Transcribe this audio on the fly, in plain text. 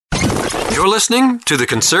You're listening to The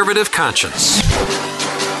Conservative Conscience.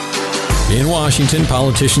 In Washington,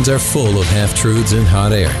 politicians are full of half-truths and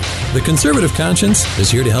hot air. The Conservative Conscience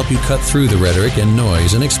is here to help you cut through the rhetoric and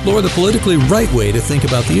noise and explore the politically right way to think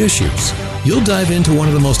about the issues. You'll dive into one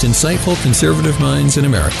of the most insightful conservative minds in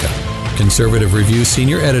America. Conservative Review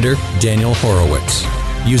Senior Editor Daniel Horowitz.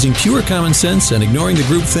 Using pure common sense and ignoring the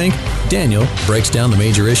groupthink, Daniel breaks down the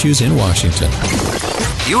major issues in Washington.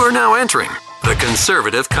 You are now entering The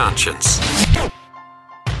Conservative Conscience.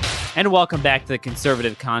 And welcome back to The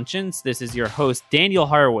Conservative Conscience. This is your host, Daniel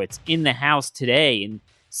Horowitz, in the house today in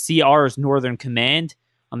CR's Northern Command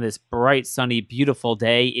on this bright, sunny, beautiful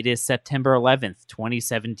day. It is September 11th,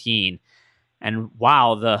 2017. And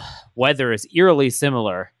wow, the weather is eerily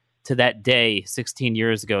similar to that day 16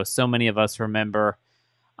 years ago. So many of us remember.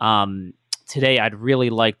 Today, I'd really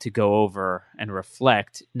like to go over and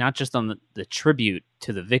reflect not just on the tribute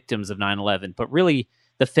to the victims of 9/11, but really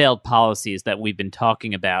the failed policies that we've been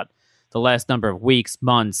talking about the last number of weeks,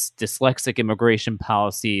 months, dyslexic immigration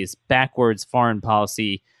policies, backwards foreign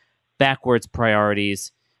policy, backwards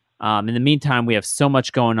priorities. In the meantime, we have so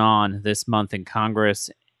much going on this month in Congress,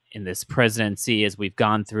 in this presidency, as we've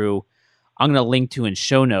gone through. I'm going to link to in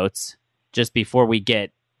show notes just before we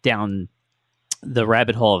get down the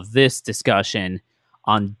rabbit hole of this discussion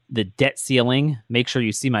on the debt ceiling. Make sure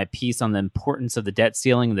you see my piece on the importance of the debt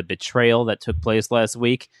ceiling and the betrayal that took place last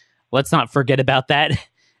week. Let's not forget about that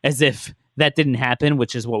as if that didn't happen,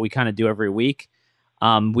 which is what we kind of do every week.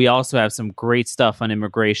 We also have some great stuff on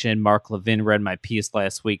immigration. Mark Levin read my piece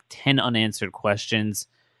last week, 10 unanswered questions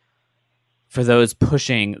for those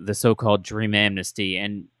pushing the so-called dream amnesty.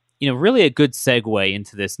 And, really a good segue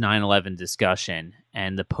into this 9/11 discussion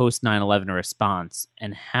and the post 9/11 response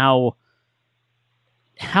and how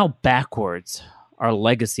backwards our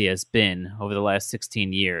legacy has been over the last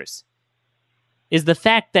 16 years is the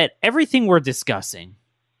fact that everything we're discussing,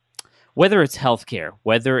 whether it's healthcare,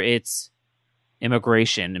 whether it's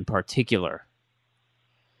immigration in particular,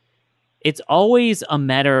 it's always a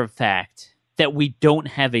matter of fact that we don't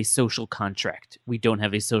have a social contract. We don't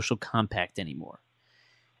have a social compact anymore.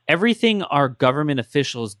 Everything our government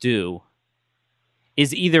officials do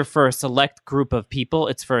is either for a select group of people,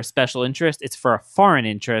 it's for a special interest, it's for a foreign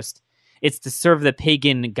interest, it's to serve the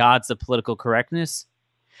pagan gods of political correctness,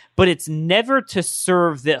 but it's never to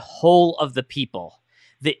serve the whole of the people,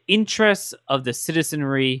 the interests of the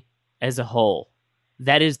citizenry as a whole.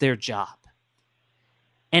 That is their job.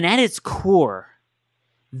 And at its core,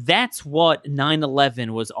 that's what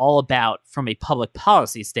 9/11 was all about from a public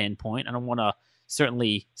policy standpoint. I don't want to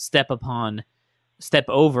certainly step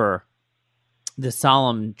over the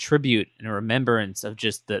solemn tribute and remembrance of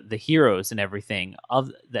just the heroes and everything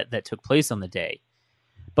of that took place on the day.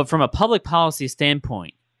 But from a public policy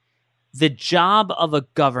standpoint, the job of a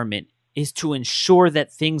government is to ensure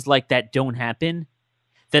that things like that don't happen,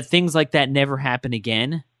 that things like that never happen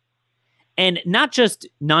again. And not just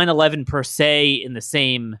 9/11 per se in the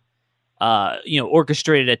same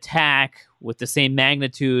orchestrated attack with the same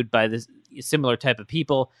magnitude by this similar type of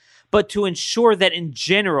people, but to ensure that in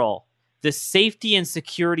general, the safety and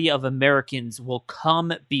security of Americans will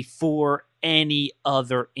come before any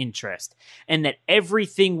other interest. And that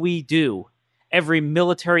everything we do, every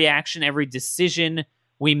military action, every decision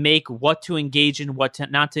we make, what to engage in, what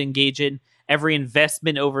not to engage in, every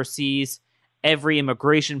investment overseas, every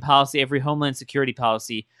immigration policy, every homeland security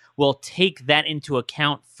policy will take that into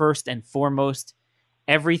account first and foremost.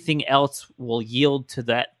 Everything else will yield to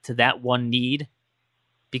that one need,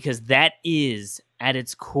 because that is at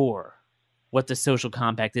its core what the social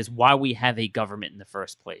compact is, why we have a government in the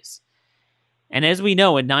first place. And as we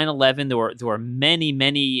know, in 9/11, there were many,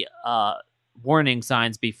 many warning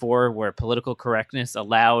signs before where political correctness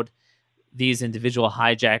allowed these individual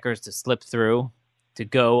hijackers to slip through, to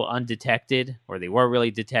go undetected, or they were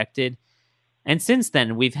really detected. And since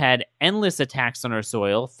then, we've had endless attacks on our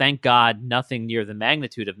soil. Thank God, nothing near the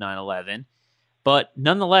magnitude of 9/11. But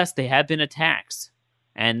nonetheless, they have been attacks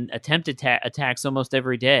and attempted attacks almost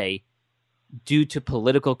every day due to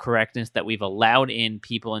political correctness that we've allowed in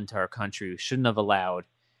people into our country who shouldn't have allowed,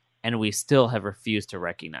 and we still have refused to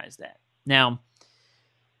recognize that. Now,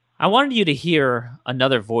 I wanted you to hear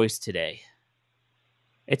another voice today.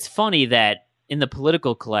 It's funny that in the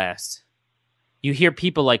political class, you hear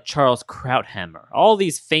people like Charles Krauthammer, all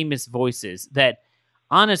these famous voices that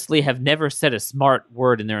honestly have never said a smart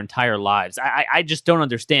word in their entire lives. I just don't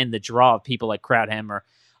understand the draw of people like Krauthammer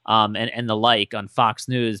and the like on Fox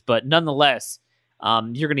News. But nonetheless,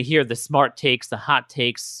 you're going to hear the smart takes, the hot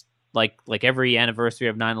takes, like every anniversary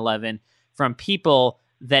of 9/11, from people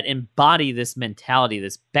that embody this mentality,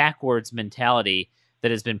 this backwards mentality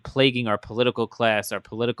that has been plaguing our political class, our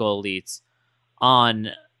political elites on,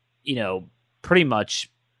 pretty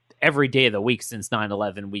much every day of the week since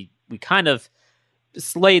 9/11. We kind of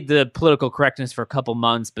slayed the political correctness for a couple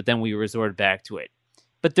months, but then we resorted back to it.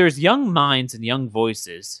 But there's young minds and young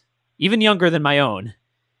voices, even younger than my own,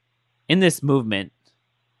 in this movement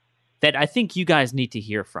that I think you guys need to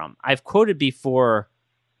hear from. I've quoted before,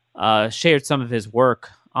 shared some of his work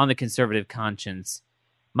on the conservative conscience.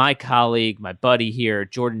 My colleague, my buddy here,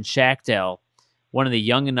 Jordan Schachtel, one of the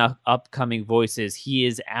young and upcoming voices. He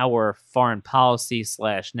is our foreign policy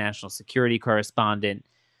 / national security correspondent.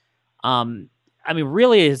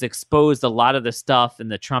 Really has exposed a lot of the stuff in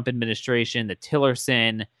the Trump administration, the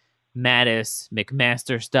Tillerson, Mattis,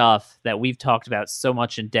 McMaster stuff that we've talked about so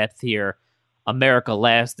much in depth here. America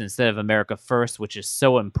last instead of America first, which is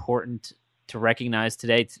so important to recognize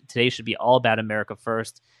today. Today should be all about America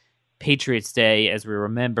first. Patriots Day, as we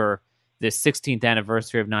remember the 16th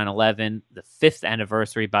anniversary of 9/11, the 5th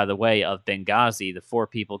anniversary, by the way, of Benghazi, the 4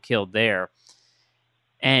 people killed there.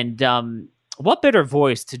 And what better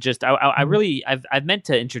voice to just, I've meant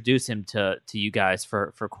to introduce him to you guys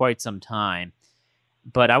for quite some time,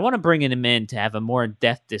 but I want to bring him in to have a more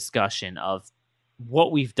in-depth discussion of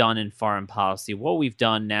what we've done in foreign policy, what we've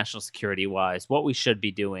done national security-wise, what we should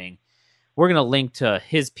be doing. We're going to link to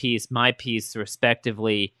his piece, my piece,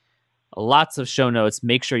 respectively. Lots of show notes.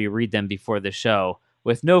 Make sure you read them before the show.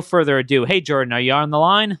 With no further ado, hey, Jordan, are you on the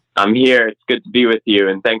line? I'm here. It's good to be with you,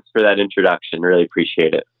 and thanks for that introduction. Really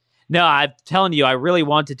appreciate it. No, I'm telling you, I really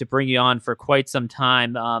wanted to bring you on for quite some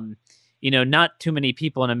time. Not too many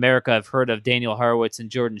people in America have heard of Daniel Horowitz and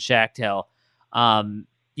Jordan Schachtel.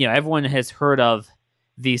 Everyone has heard of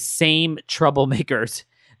these same troublemakers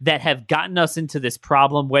that have gotten us into this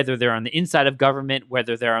problem, whether they're on the inside of government,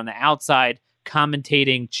 whether they're on the outside,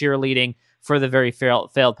 commentating, cheerleading for the very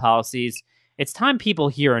failed policies. It's time people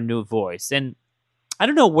hear a new voice. And I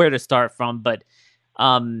don't know where to start from, but,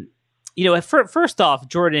 first off,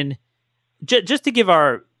 Jordan, just to give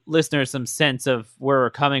our listeners some sense of where we're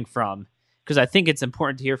coming from, because I think it's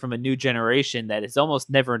important to hear from a new generation that is almost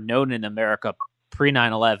never known in America pre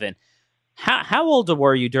 9/11. How old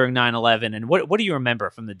were you during 9/11, and what do you remember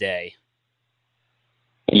from the day?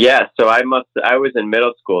 Yeah, so I was in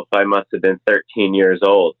middle school, so I must have been 13 years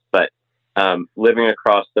old. But living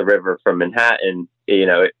across the river from Manhattan,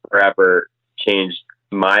 it forever changed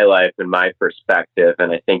my life and my perspective,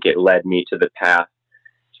 and I think it led me to the path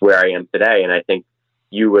to where I am today. And I think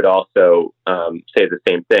you would also say the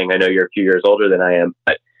same thing. I know you're a few years older than I am,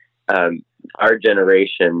 but our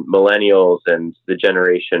generation, millennials and the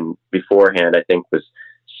generation beforehand, I think was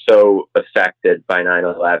so affected by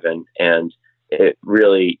 9/11, and it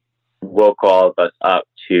really woke all of us up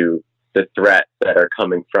to the threats that are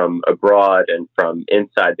coming from abroad and from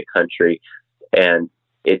inside the country. And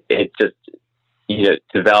it just,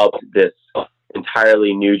 developed this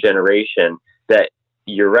entirely new generation that,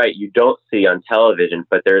 you're right, you don't see on television,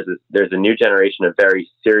 but there's a new generation of very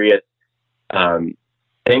serious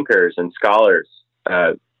thinkers and scholars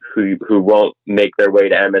who won't make their way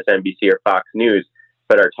to MSNBC or Fox News,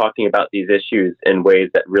 but are talking about these issues in ways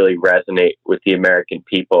that really resonate with the American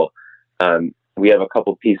people. We have a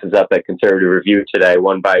couple pieces up at Conservative Review today,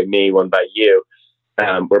 one by me, one by you,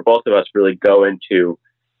 where both of us really go into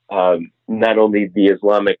not only the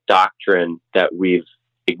Islamic doctrine that we've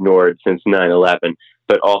ignored since 9/11,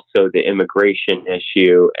 but also the immigration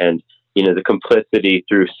issue and, the complicity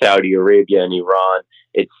through Saudi Arabia and Iran.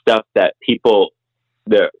 It's stuff that people,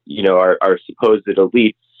 our supposed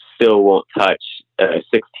elites still won't touch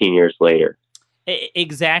 16 years later.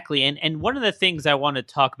 Exactly. And one of the things I want to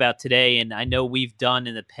talk about today, and I know we've done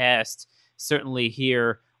in the past, certainly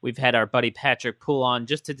here, we've had our buddy Patrick Poole on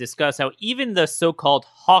just to discuss how even the so-called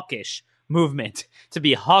hawkish movement, to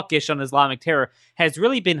be hawkish on Islamic terror, has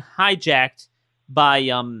really been hijacked by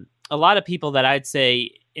a lot of people that I'd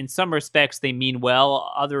say in some respects they mean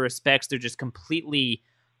well, other respects they're just completely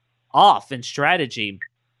off in strategy.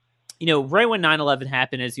 Right when 9/11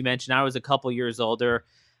 happened, as you mentioned, I was a couple years older.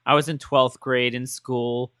 I was in 12th grade in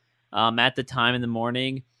school at the time in the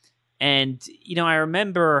morning. And, I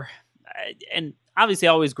remember, and obviously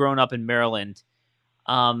always grown up in Maryland,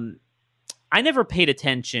 I never paid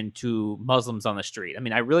attention to Muslims on the street.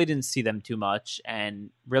 I really didn't see them too much and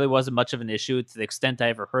really wasn't much of an issue to the extent I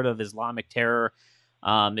ever heard of Islamic terror.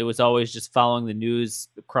 It was always just following the news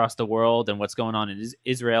across the world and what's going on in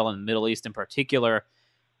Israel and the Middle East in particular.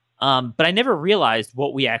 But I never realized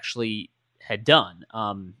what we actually had done.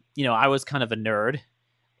 I was kind of a nerd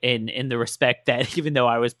in the respect that even though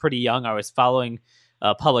I was pretty young, I was following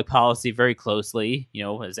public policy very closely,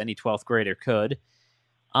 as any 12th grader could.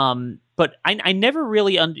 But But I never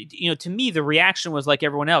really, to me, the reaction was like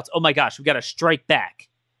everyone else. Oh my gosh, we got to strike back.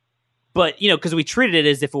 But, because we treated it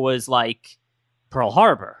as if it was like Pearl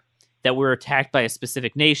Harbor, that we were attacked by a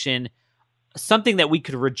specific nation, something that we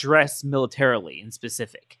could redress militarily in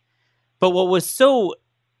specific. But what was so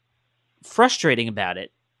frustrating about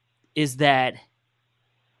it is that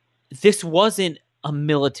this wasn't a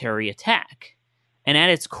military attack. And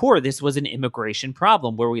at its core, this was an immigration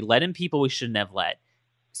problem where we let in people we shouldn't have let.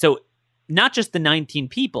 So not just the 19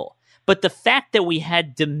 people, but the fact that we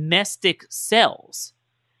had domestic cells.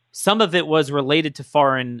 Some of it was related to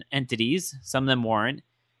foreign entities, some of them weren't,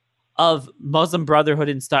 of Muslim Brotherhood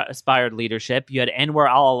inspired leadership. You had Anwar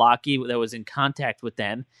al-Awlaki that was in contact with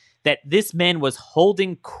them, that this man was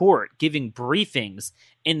holding court, giving briefings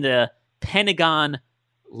in the Pentagon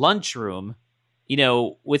lunchroom,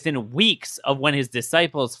 within weeks of when his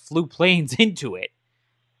disciples flew planes into it.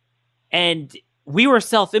 And we were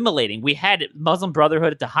self-immolating. We had Muslim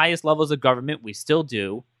Brotherhood at the highest levels of government. We still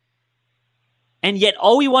do. And yet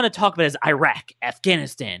all we want to talk about is Iraq,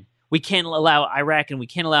 Afghanistan. We can't allow Iraq and we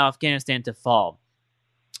can't allow Afghanistan to fall.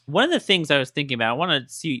 One of the things I was thinking about, I want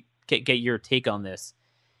to get your take on this.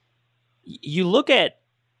 You look at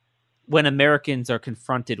when Americans are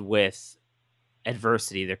confronted with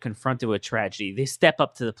adversity, they're confronted with tragedy, they step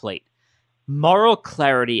up to the plate. Moral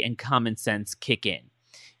clarity and common sense kick in.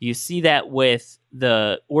 You see that with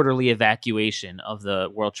the orderly evacuation of the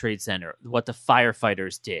World Trade Center, what the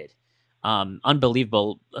firefighters did.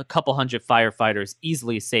 Unbelievable. A couple hundred firefighters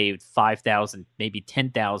easily saved 5,000, maybe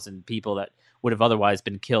 10,000 people that would have otherwise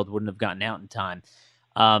been killed, wouldn't have gotten out in time.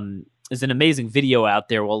 There's an amazing video out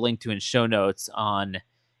there we'll link to in show notes on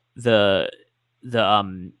the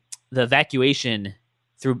evacuation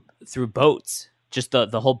through boats, just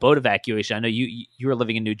the whole boat evacuation. I know you were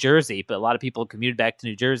living in New Jersey, but a lot of people commuted back to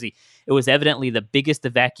New Jersey. It was evidently the biggest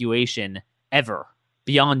evacuation ever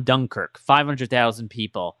beyond Dunkirk, 500,000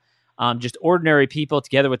 people. Just ordinary people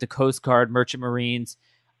together with the Coast Guard, Merchant Marines.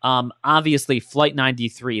 Obviously, Flight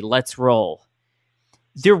 93, let's roll.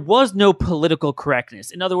 There was no political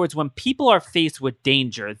correctness. In other words, when people are faced with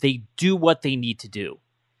danger, they do what they need to do.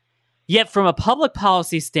 Yet, from a public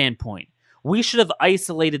policy standpoint, we should have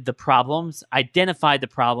isolated the problems, identified the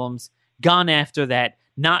problems, gone after that,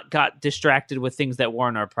 not got distracted with things that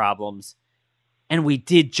weren't our problems. And we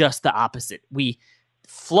did just the opposite. We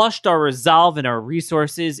flushed our resolve and our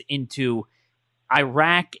resources into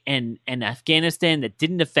Iraq and Afghanistan that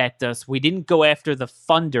didn't affect us. We didn't go after the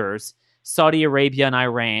funders, Saudi Arabia and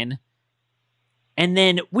Iran. And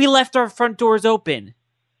then we left our front doors open.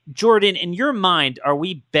 Jordan, in your mind, are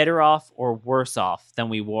we better off or worse off than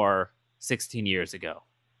we were 16 years ago?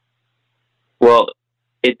 Well,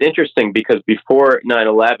 it's interesting because before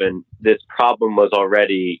 9/11, this problem was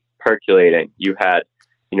already percolating. You had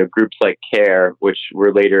groups like CARE, which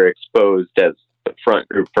were later exposed as the front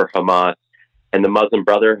group for Hamas, and the Muslim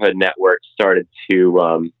Brotherhood network started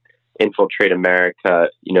to infiltrate America,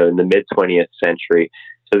 in the mid-20th century.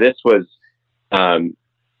 So this was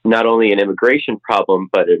not only an immigration problem,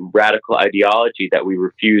 but a radical ideology that we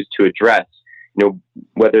refused to address.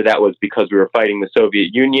 Whether that was because we were fighting the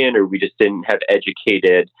Soviet Union or we just didn't have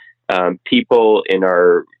educated people in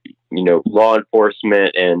our, law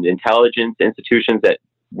enforcement and intelligence institutions that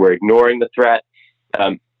were ignoring the threat.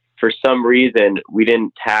 For some reason, we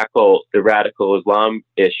didn't tackle the radical Islam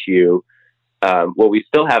issue. We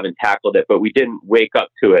still haven't tackled it, but we didn't wake up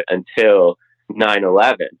to it until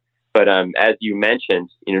 9/11. But as you mentioned,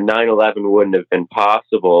 9/11 wouldn't have been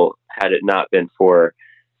possible had it not been for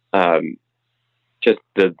just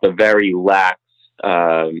the very lax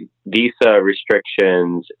visa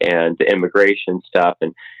restrictions and the immigration stuff.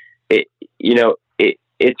 And it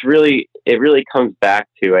really comes back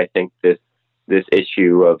to, I think, this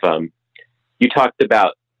issue of you talked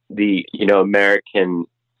about the American.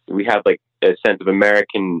 We have like a sense of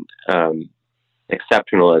American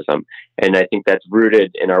exceptionalism, and I think that's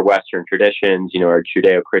rooted in our Western traditions, our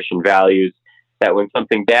Judeo-Christian values. That when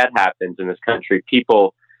something bad happens in this country,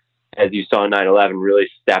 people, as you saw in 9/11, really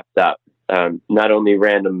stepped up. Not only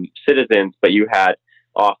random citizens, but you had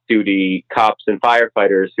off-duty cops and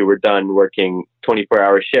firefighters who were done working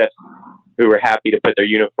 24-hour shifts, who were happy to put their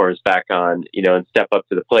uniforms back on, and step up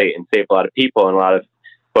to the plate and save a lot of people, and a lot of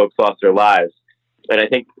folks lost their lives. And I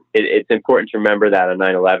think it's important to remember that on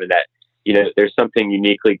 9/11, that, there's something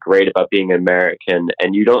uniquely great about being American,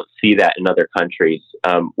 and you don't see that in other countries.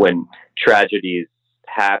 When tragedies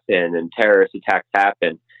happen and terrorist attacks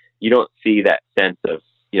happen, you don't see that sense of,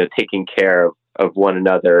 taking care of one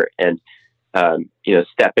another and,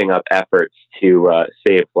 stepping up efforts to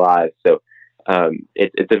save lives. So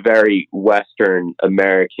It's a very Western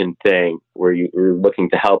American thing where you're looking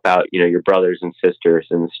to help out, your brothers and sisters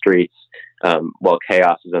in the streets while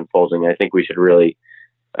chaos is unfolding. I think we should really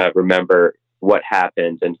remember what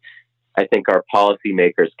happened, and I think our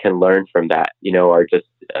policymakers can learn from that.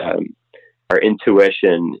 Our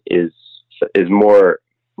intuition is more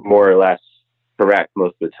or less correct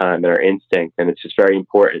most of the time, and our instinct, and it's just very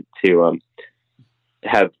important to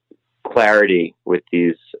have clarity with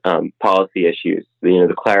these policy issues.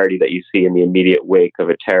 The clarity that you see in the immediate wake of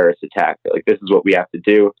a terrorist attack. Like, this is what we have to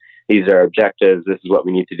do. These are our objectives. This is what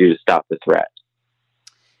we need to do to stop the threat.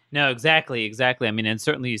 No, exactly. I mean, and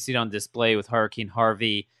certainly you see it on display with Hurricane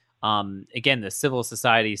Harvey. Again, the civil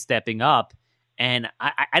society stepping up, and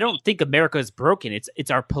I don't think America is broken.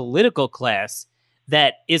 It's our political class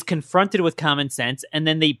that is confronted with common sense, and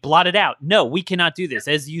then they blot it out. No, we cannot do this.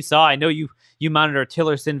 As you saw, I know you monitor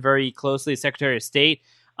Tillerson very closely, Secretary of State.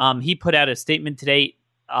 He put out a statement today,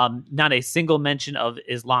 not a single mention of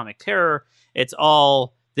Islamic terror. It's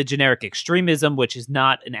all the generic extremism, which is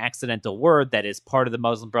not an accidental word. That is part of the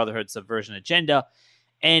Muslim Brotherhood subversion agenda.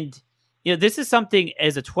 And, this is something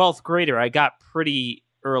as a 12th grader I got pretty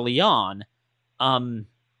early on. I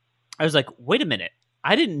was like, wait a minute.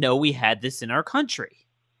 I didn't know we had this in our country.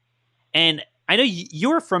 And I know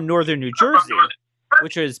you're from northern New Jersey,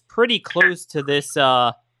 which is pretty close to this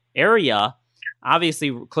area,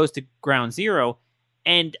 obviously close to Ground Zero.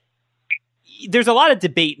 And there's a lot of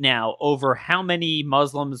debate now over how many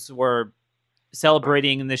Muslims were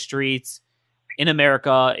celebrating in the streets in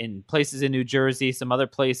America, in places in New Jersey, some other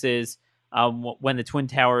places when the Twin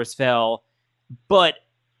Towers fell. But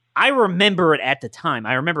I remember it at the time.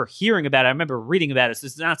 I remember hearing about it. I remember reading about it. So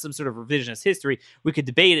it's not some sort of revisionist history. We could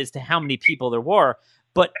debate as to how many people there were.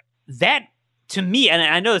 But that, to me, and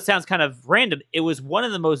I know it sounds kind of random, it was one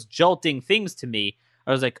of the most jolting things to me.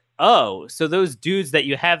 I was like, oh, so those dudes that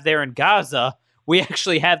you have there in Gaza, we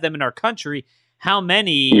actually have them in our country. How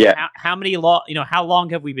many? Yeah. How many? How long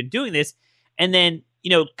have we been doing this? And then,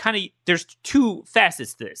 kind of, there's two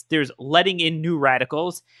facets to this. There's letting in new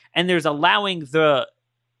radicals, and there's allowing the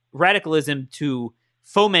radicalism to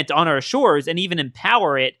foment on our shores and even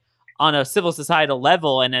empower it on a civil societal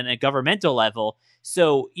level and on a governmental level.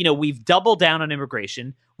 So, we've doubled down on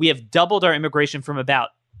immigration. We have doubled our immigration from about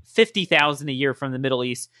 50,000 a year from the Middle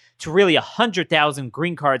East to really 100,000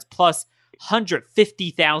 green cards plus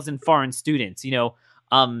 150,000 foreign students.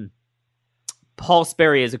 Paul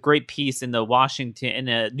Sperry has a great piece in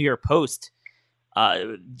the New York Post.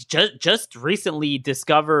 Just recently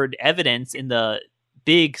discovered evidence in the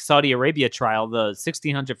big Saudi Arabia trial, the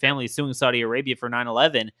 1,600 families suing Saudi Arabia for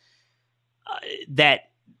 9/11, that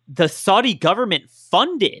the Saudi government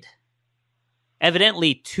funded,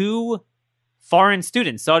 evidently, two foreign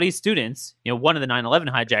students, Saudi students. One of the 9/11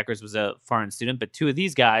 hijackers was a foreign student, but two of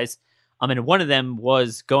these guys, and one of them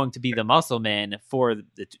was going to be the muscle man for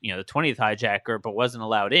the 20th hijacker, but wasn't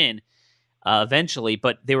allowed in eventually.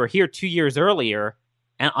 But they were here 2 years earlier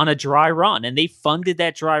and on a dry run, and they funded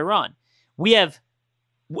that dry run.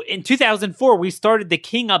 In 2004, we started the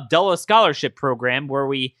King Abdullah Scholarship Program, where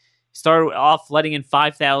we started off letting in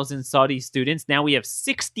 5,000 Saudi students. Now we have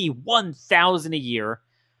 61,000 a year.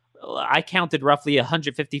 I counted roughly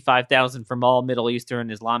 155,000 from all Middle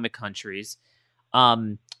Eastern Islamic countries.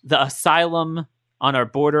 The asylum on our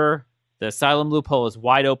border, the asylum loophole is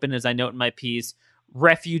wide open, as I note in my piece.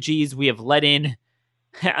 Refugees we have let in.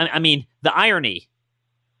 I mean, the irony.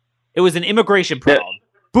 It was an immigration problem.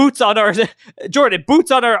 Boots on our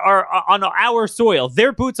on our soil.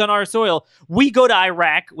 Their boots on our soil. We go to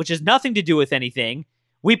Iraq, which has nothing to do with anything.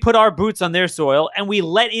 We put our boots on their soil, and we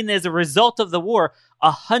let in, as a result of the war,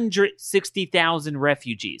 160,000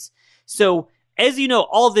 refugees. So, as you know,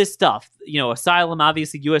 all this stuff, asylum,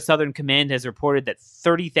 obviously, U.S. Southern Command has reported that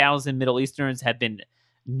 30,000 Middle Easterns have been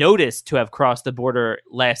noticed to have crossed the border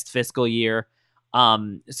last fiscal year.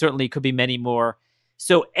 Certainly could be many more.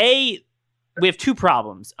 So, we have two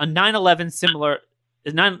problems. A 9/11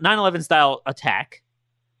 style attack,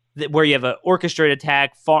 where you have an orchestrated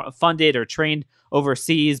attack funded or trained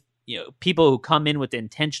overseas, people who come in with the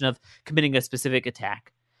intention of committing a specific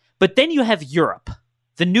attack. But then you have Europe,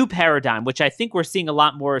 the new paradigm, which I think we're seeing a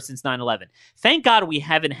lot more since 9/11. Thank God we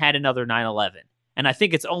haven't had another 9/11. And I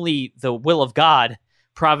think it's only the will of God,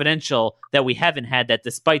 providential, that we haven't had that,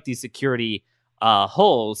 despite these security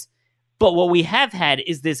holes. But what we have had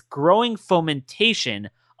is this growing fomentation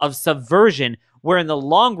of subversion, where in the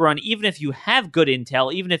long run, even if you have good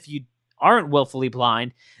intel, even if you aren't willfully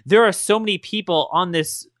blind, there are so many people on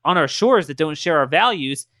our shores that don't share our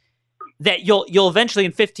values that you'll eventually,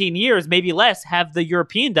 in 15 years, maybe less, have the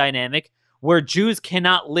European dynamic where Jews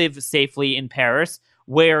cannot live safely in Paris,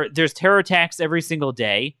 where there's terror attacks every single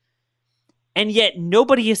day. And yet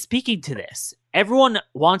nobody is speaking to this. Everyone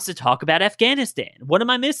wants to talk about Afghanistan. What am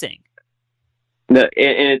I missing? No,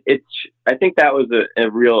 I think that was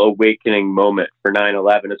a real awakening moment for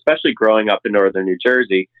 9/11, especially growing up in northern New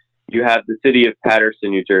Jersey. You have the city of Paterson,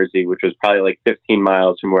 New Jersey, which was probably like 15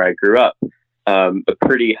 miles from where I grew up, a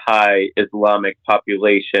pretty high Islamic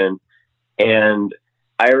population. And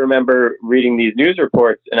I remember reading these news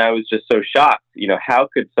reports and I was just so shocked. How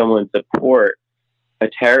could someone support a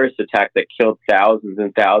terrorist attack that killed thousands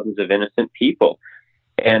and thousands of innocent people?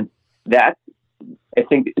 And I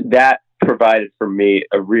think that provided for me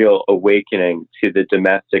a real awakening to the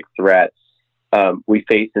domestic threats we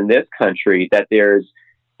face in this country, that there's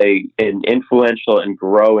an influential and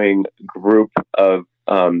growing group of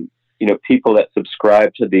people that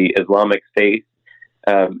subscribe to the Islamic faith,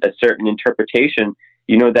 a certain interpretation,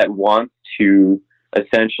 that wants to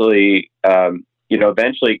essentially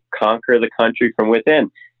eventually conquer the country from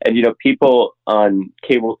within. And people on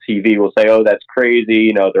cable TV will say, "Oh, that's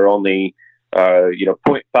crazy. They're only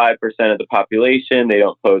 0.5% of the population. They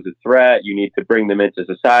don't pose a threat. You need to bring them into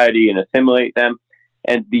society and assimilate them."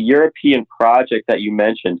 And the European project that you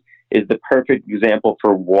mentioned is the perfect example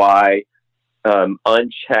for why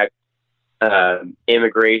unchecked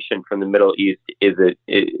immigration from the Middle East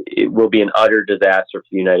it will be an utter disaster for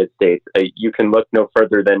the United States. You can look no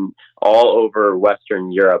further than all over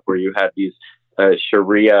Western Europe, where you have these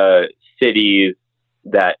Sharia cities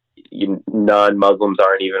that non-Muslims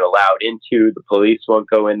aren't even allowed into. The police won't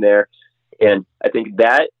go in there. And I think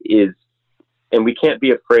that is, and we can't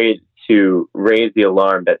be afraid to raise the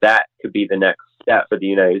alarm that could be the next step for the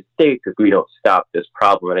United States if we don't stop this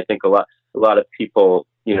problem. And I think a lot of people,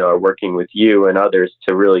 are working with you and others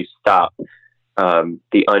to really stop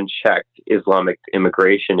the unchecked Islamic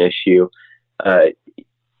immigration issue.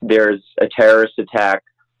 There's a terrorist attack.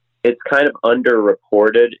 It's kind of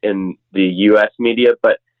underreported in the U.S. media,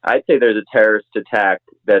 but I'd say there's a terrorist attack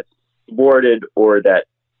that's thwarted or that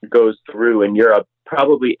goes through in Europe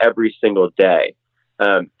probably every single day.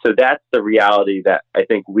 So that's the reality that I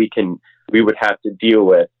think we would have to deal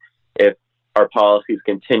with if our policies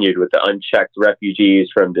continued with the unchecked refugees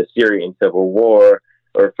from the Syrian civil war,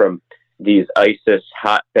 or from these ISIS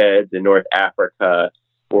hotbeds in North Africa,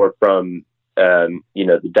 or from the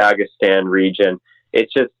Dagestan region.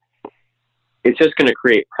 It's just going to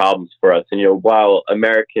create problems for us. And while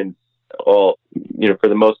Americans, all for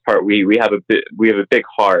the most part, we have a big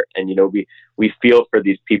heart, and we feel for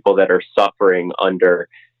these people that are suffering under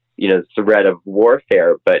the threat of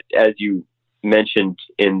warfare. But as you mentioned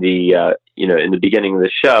in the beginning of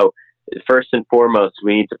the show, first and foremost,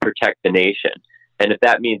 we need to protect the nation. And if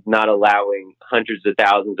that means not allowing hundreds of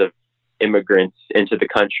thousands of immigrants into the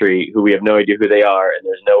country who we have no idea who they are and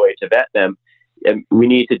there's no way to vet them, and we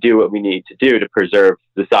need to do what we need to do to preserve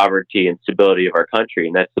the sovereignty and stability of our country.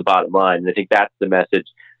 And that's the bottom line. And I think that's the message.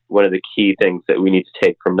 One of the key things that we need to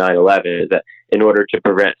take from 9/11 is that in order to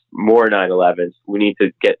prevent more 9/11s, we need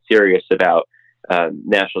to get serious about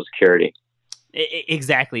national security.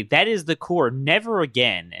 Exactly. That is the core. Never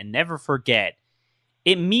again, and never forget.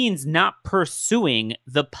 It means not pursuing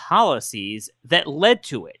the policies that led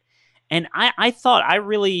to it. And I thought I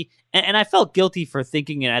really, and I felt guilty for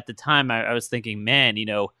thinking it at the time. I was thinking, man,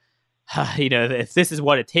 if this is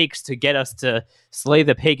what it takes to get us to slay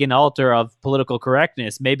the pagan altar of political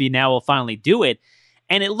correctness, maybe now we'll finally do it.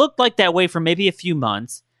 And it looked like that way for maybe a few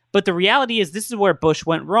months. But the reality is this is where Bush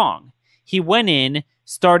went wrong. He went in,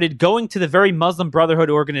 started going to the very Muslim Brotherhood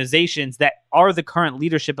organizations that are the current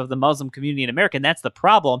leadership of the Muslim community in America, and that's the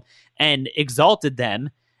problem, and exalted them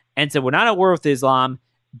and said, we're not at war with Islam,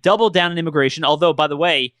 doubled down on immigration. Although, by the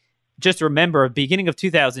way, just remember, beginning of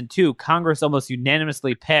 2002, Congress almost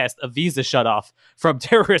unanimously passed a visa shutoff from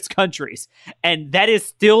terrorist countries. And that is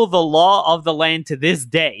still the law of the land to this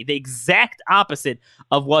day, the exact opposite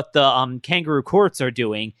of what the kangaroo courts are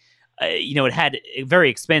doing. It had a very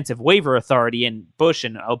expensive waiver authority, and Bush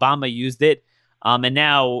and Obama used it. And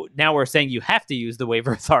now we're saying you have to use the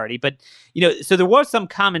waiver authority. But, so there was some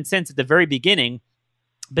common sense at the very beginning.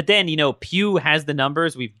 But then, Pew has the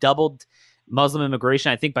numbers. We've doubled Muslim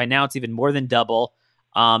immigration. I think by now it's even more than double.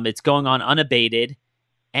 It's going on unabated.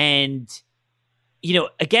 And,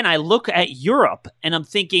 again, I look at Europe and I'm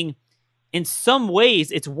thinking in some ways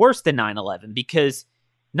it's worse than 9/11, because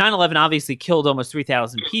 9/11 obviously killed almost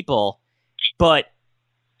 3,000 people, but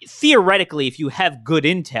theoretically, if you have good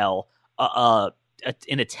intel,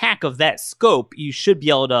 an attack of that scope, you should be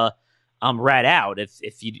able to rat out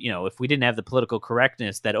if we didn't have the political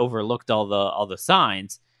correctness that overlooked all the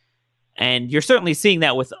signs. And you're certainly seeing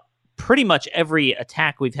that with pretty much every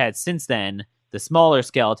attack we've had since then, the smaller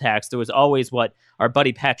scale attacks, there was always what our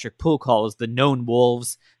buddy Patrick Poole calls the known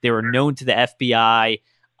wolves. They were known to the FBI.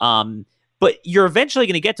 But you're eventually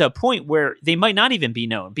going to get to a point where they might not even be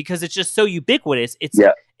known because it's just so ubiquitous.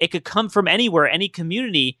 It could come from anywhere, any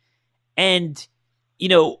community. And,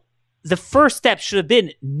 the first step should have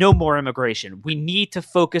been no more immigration. We need to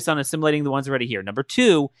focus on assimilating the ones already here. Number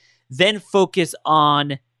two, then focus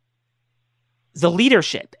on the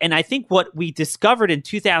leadership. And I think what we discovered in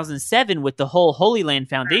 2007 with the whole Holy Land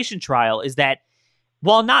Foundation trial is that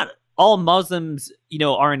while not all Muslims,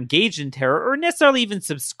 are engaged in terror or necessarily even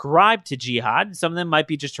subscribe to jihad, some of them might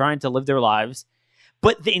be just trying to live their lives,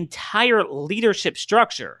 but the entire leadership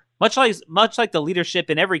structure, much like the leadership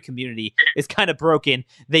in every community, is kind of broken.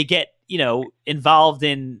 They get, involved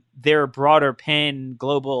in their broader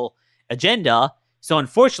pan-global agenda. So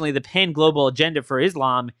unfortunately, the pan-global agenda for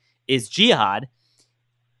Islam is jihad.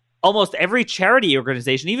 Almost every charity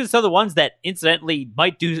organization, even some of the ones that incidentally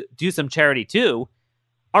might do some charity too,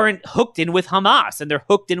 aren't hooked in with Hamas, and they're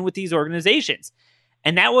hooked in with these organizations.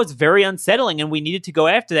 And that was very unsettling, and we needed to go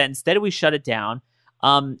after that. Instead, we shut it down.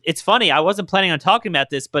 It's funny, I wasn't planning on talking about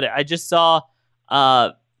this, but I just saw,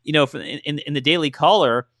 in the Daily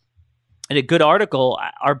Caller, in a good article,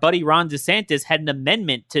 our buddy Ron DeSantis had an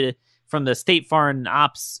amendment from the State Foreign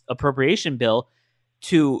Ops Appropriation Bill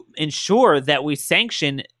to ensure that we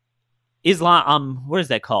sanction Islam. What is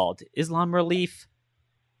that called? Islam Relief?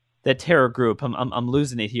 That terror group. I'm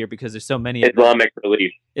losing it here because there's so many. Islamic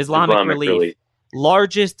Relief. Islamic Relief.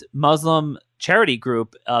 Largest Muslim charity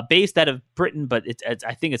group based out of Britain, but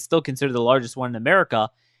I think it's still considered the largest one in America.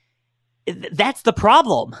 That's the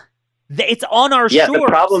problem. It's on our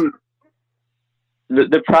shores.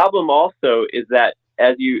 The problem also is that,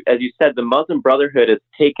 as you said, the Muslim Brotherhood has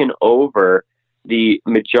taken over the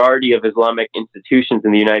majority of Islamic institutions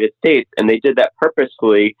in the United States, and they did that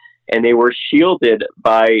purposefully, and they were shielded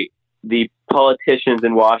by the politicians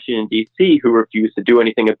in Washington, D.C. who refused to do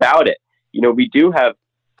anything about it. We do have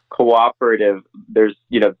there's,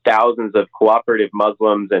 thousands of cooperative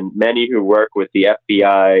Muslims and many who work with the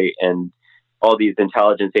FBI and all these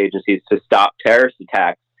intelligence agencies to stop terrorist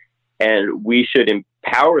attacks. And we should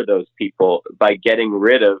empower those people by getting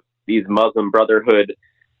rid of these Muslim Brotherhood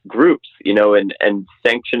groups, and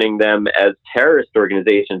sanctioning them as terrorist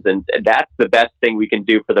organizations. And that's the best thing we can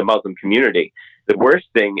do for the Muslim community. The worst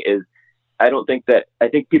thing is, I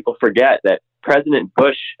think people forget that President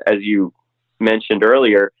Bush, as you mentioned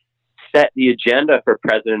earlier, set the agenda for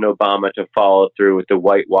President Obama to follow through with the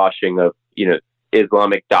whitewashing of,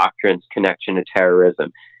 Islamic doctrines connection to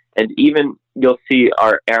terrorism. And even you'll see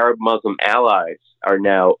our Arab Muslim allies are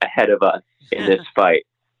now ahead of us in this fight,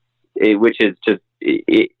 which is just,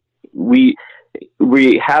 we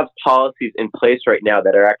have policies in place right now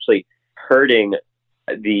that are actually hurting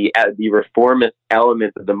the reformist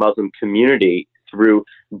elements of the Muslim community through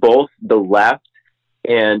both the left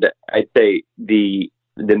and I'd say the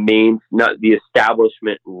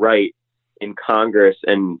establishment right in Congress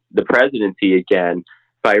and the presidency again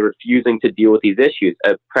by refusing to deal with these issues.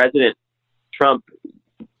 President Trump,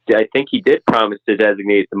 I think he did promise to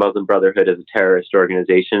designate the Muslim Brotherhood as a terrorist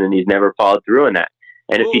organization, and he's never followed through on that.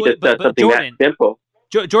 And if he just does something Jordan, that simple...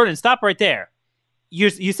 Jordan, stop right there. You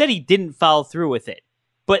said he didn't follow through with it,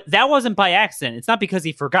 but that wasn't by accident. It's not because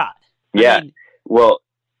he forgot. Well,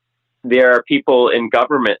 there are people in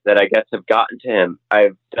government that I guess have gotten to him.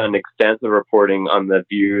 I've done extensive reporting on the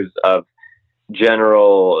views of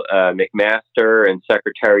General McMaster and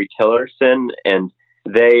Secretary Tillerson, and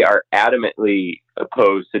they are adamantly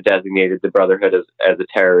opposed to designating the Brotherhood as a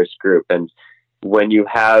terrorist group. And when you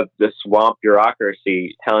have the swamp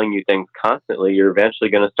bureaucracy telling you things constantly, you're eventually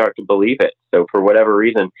going to start to believe it. So for whatever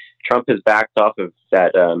reason, Trump has backed off of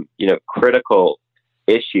that, critical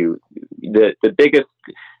issue. The biggest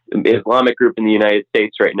Islamic group in the United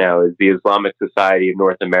States right now is the Islamic Society of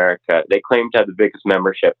North America. They claim to have the biggest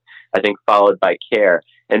membership, I think, followed by CARE.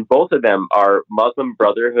 And both of them are Muslim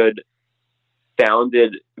Brotherhood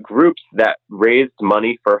founded groups that raised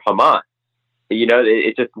money for Hamas.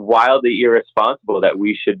 It's just wildly irresponsible that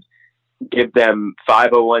we should give them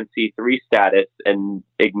 501c3 status and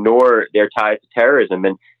ignore their ties to terrorism.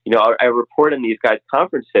 And, I report in these guys'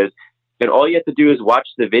 conferences, and all you have to do is watch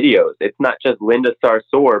the videos. It's not just Linda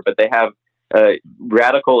Sarsour, but they have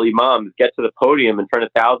radical imams get to the podium in front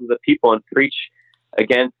of thousands of people and preach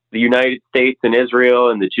against the United States and Israel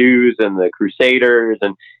and the Jews and the Crusaders.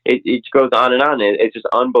 And it goes on and on. It's just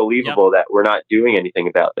unbelievable that we're not doing anything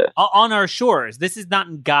about this. On our shores. This is not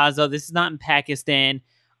in Gaza. This is not in Pakistan.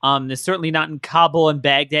 This is certainly not in Kabul and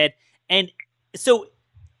Baghdad. And so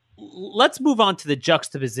let's move on to the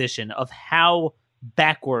juxtaposition of how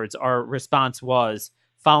backwards our response was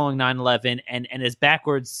following 9/11 and as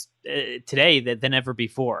backwards today than ever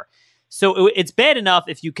before. So it's bad enough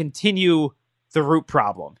if you continue the root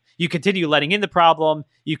problem. You continue letting in the problem.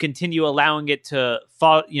 You continue allowing it to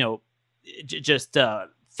fall, just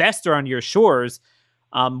fester on your shores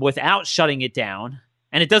without shutting it down.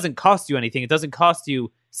 And it doesn't cost you anything. It doesn't cost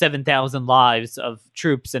you 7,000 lives of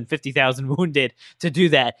troops and 50,000 wounded to do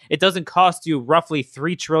that. It doesn't cost you roughly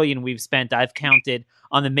 $3 trillion we've spent, I've counted,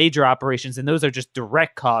 on the major operations, and those are just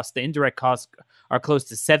direct costs. The indirect costs are close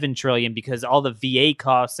to $7 trillion because all the VA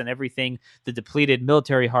costs and everything, the depleted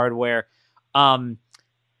military hardware.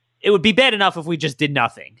 It would be bad enough if we just did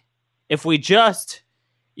nothing. If we just,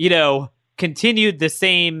 continued the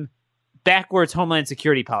same backwards Homeland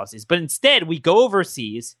Security policies. But instead, we go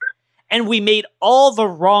overseas and we made all the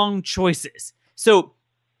wrong choices. So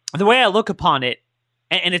the way I look upon it,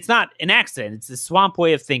 and it's not an accident, it's the swamp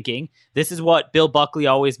way of thinking. This is what Bill Buckley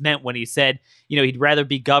always meant when he said, he'd rather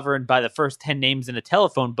be governed by the first 10 names in a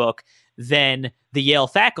telephone book than the Yale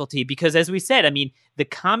faculty. Because as we said, the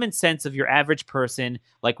common sense of your average person,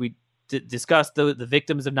 like we discussed, the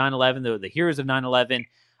victims of 9/11, the heroes of 9/11,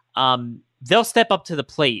 they'll step up to the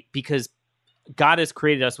plate because God has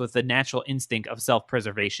created us with the natural instinct of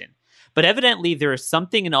self-preservation. But evidently, there is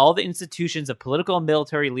something in all the institutions of political and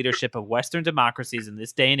military leadership of Western democracies in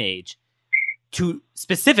this day and age to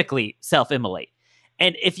specifically self-immolate.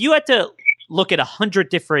 And if you had to look at 100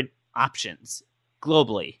 different options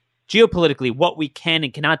globally, geopolitically, what we can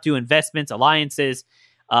and cannot do, investments, alliances,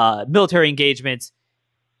 military engagements,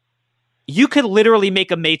 you could literally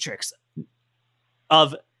make a matrix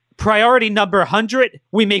of priority number 100,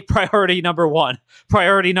 we make priority number 1.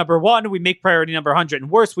 Priority number 1, we make priority number 100.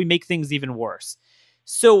 And worse, we make things even worse.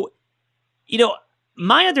 So,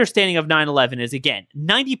 my understanding of 9/11 is, again,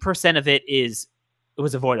 90% of it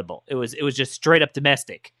was avoidable. It was just straight up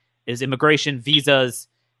domestic. It was immigration, visas,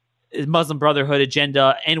 Muslim Brotherhood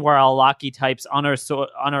agenda, Anwar al-Awlaki types on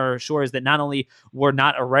our shores that not only were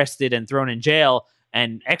not arrested and thrown in jail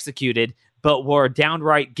and executed, but were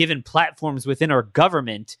downright given platforms within our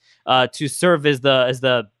government to serve as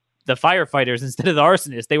the firefighters instead of the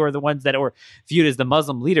arsonists. They were the ones that were viewed as the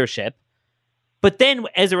Muslim leadership. But then,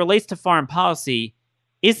 as it relates to foreign policy,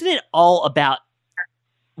 isn't it all about,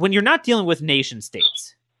 when you're not dealing with nation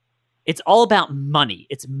states, it's all about money.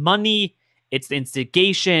 It's money, it's the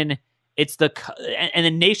instigation, and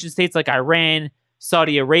then nation states like Iran,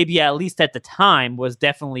 Saudi Arabia, at least at the time, was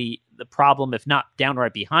definitely the problem, if not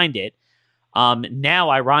downright behind it. Now,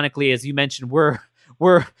 ironically, as you mentioned, we're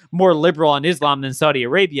more liberal on Islam than Saudi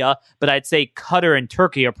Arabia, but I'd say Qatar and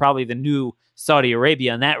Turkey are probably the new Saudi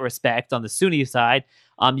Arabia in that respect. On the Sunni side,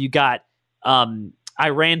 you got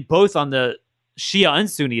Iran both on the Shia and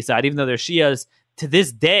Sunni side, even though they're Shias. To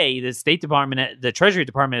this day, the State Department, the Treasury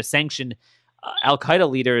Department has sanctioned al-Qaeda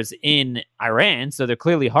leaders in Iran, so they're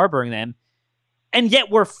clearly harboring them. And yet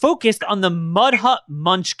we're focused on the mud hut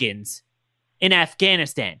munchkins in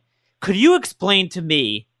Afghanistan. Could you explain to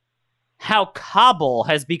me how Kabul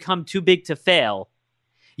has become too big to fail,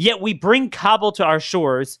 yet we bring Kabul to our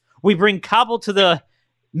shores, we bring Kabul to the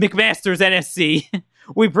McMaster's NSC,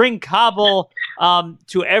 we bring Kabul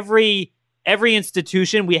to every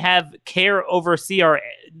institution, we have CARE oversee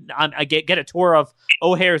I get a tour of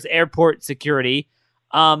O'Hare's airport security,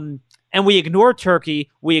 and we ignore Turkey,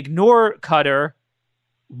 we ignore Qatar.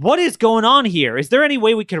 What is going on here? Is there any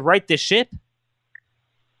way we could right this ship?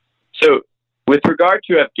 So with regard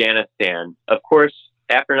to Afghanistan, of course,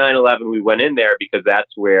 after 9/11, we went in there because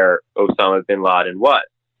that's where Osama bin Laden was.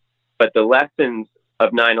 But the lessons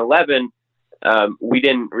of 9/11, we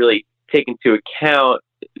didn't really take into account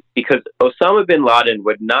because Osama bin Laden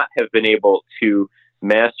would not have been able to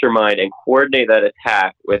mastermind and coordinate that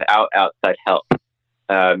attack without outside help.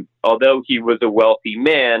 Although he was a wealthy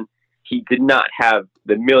man, he did not have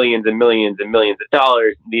the millions and millions and millions of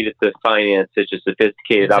dollars needed to finance such a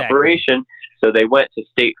sophisticated operation. So they went to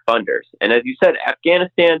state funders. And as you said,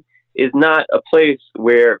 Afghanistan is not a place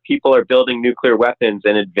where people are building nuclear weapons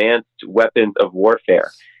and advanced weapons of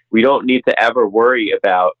warfare. We don't need to ever worry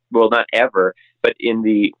about, well, not ever, but in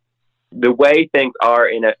the way things are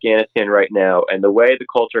in Afghanistan right now and the way the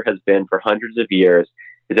culture has been for hundreds of years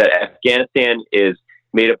is that Afghanistan is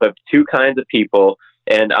made up of two kinds of people.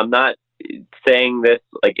 And I'm not saying this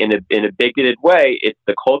like in a bigoted way. It's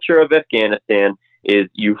the culture of Afghanistan is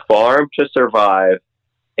you farm to survive,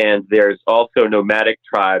 and there's also nomadic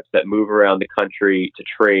tribes that move around the country to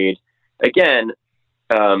trade, again,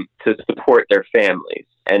 to support their families.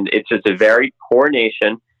 And it's just a very poor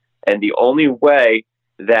nation, and the only way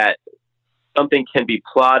that something can be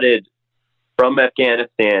plotted from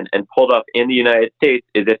Afghanistan and pulled off in the United States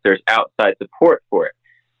is if there's outside support for it.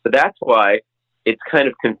 So that's why it's kind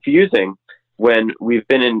of confusing when we've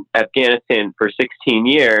been in Afghanistan for 16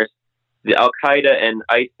 years. The Al-Qaeda and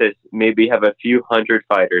ISIS maybe have a few hundred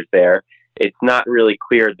fighters there. It's not really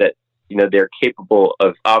clear that, they're capable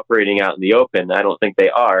of operating out in the open. I don't think they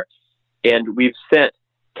are. And we've sent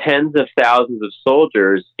tens of thousands of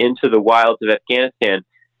soldiers into the wilds of Afghanistan.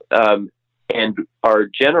 And our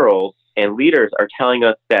generals and leaders are telling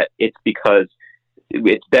us that it's because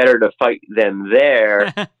it's better to fight them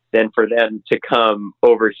there than for them to come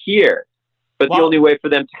over here. But the only way for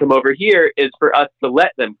them to come over here is for us to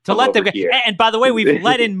let them come over here. And by the way, we've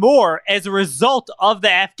let in more as a result of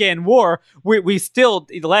the Afghan war. We still,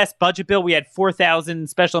 the last budget bill, we had 4,000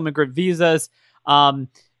 special immigrant visas, and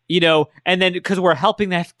then because we're helping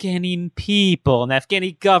the Afghani people and the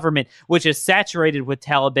Afghani government, which is saturated with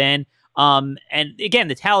Taliban. And again,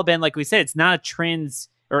 the Taliban, like we said, it's not a trans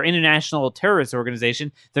or international terrorist organization.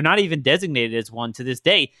 They're not even designated as one to this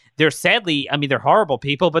day. They're sadly, they're horrible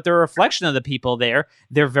people, but they're a reflection of the people there.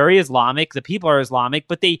 They're very Islamic. The people are Islamic,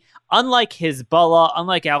 but they, unlike Hezbollah,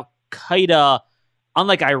 unlike Al-Qaeda,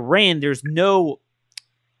 unlike Iran, there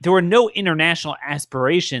were no international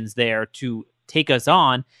aspirations there to take us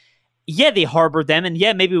on. Yeah, they harbored them, and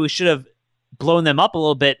yeah, maybe we should have blown them up a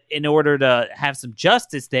little bit in order to have some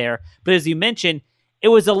justice there. But as you mentioned, it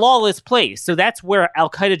was a lawless place. So that's where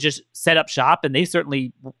Al-Qaeda just set up shop, and they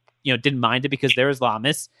certainly, didn't mind it because they're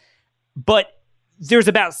Islamists. But there's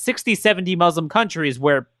about 60, 70 Muslim countries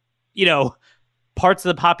where, parts of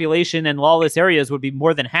the population and lawless areas would be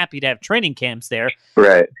more than happy to have training camps there.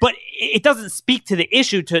 Right. But it doesn't speak to the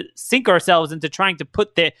issue to sink ourselves into trying to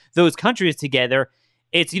put those countries together.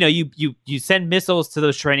 It's, you send missiles to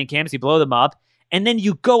those training camps, you blow them up, and then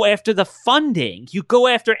you go after the funding. You go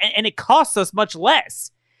after, and it costs us much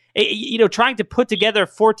less. Trying to put together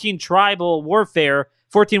 14-way tribal warfare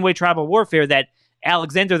that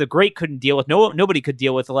Alexander the Great couldn't deal with. Nobody could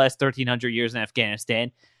deal with the last 1,300 years in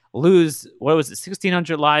Afghanistan. Lose,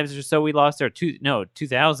 1,600 lives or so we lost there?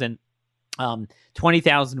 2,000.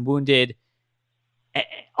 20,000 wounded.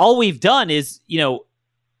 All we've done is,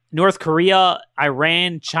 North Korea,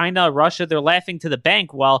 Iran, China, Russia, they're laughing to the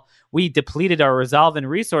bank while we depleted our resolve and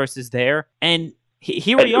resources there. And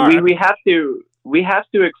here we are. We have to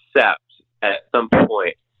accept at some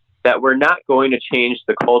point that we're not going to change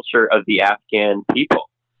the culture of the Afghan people.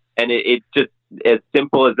 And it's just as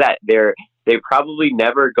simple as that. They're probably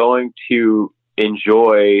never going to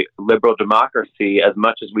enjoy liberal democracy as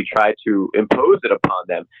much as we try to impose it upon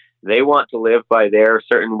them. They want to live by their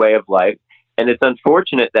certain way of life. And it's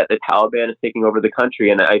unfortunate that the Taliban is taking over the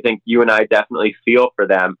country. And I think you and I definitely feel for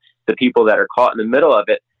them, the people that are caught in the middle of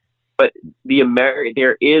it. But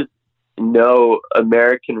there is no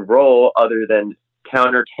American role other than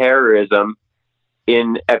counterterrorism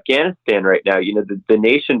in Afghanistan right now. The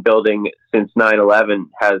nation building since 9/11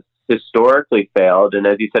 has historically failed. And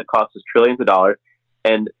as you said, cost us trillions of dollars.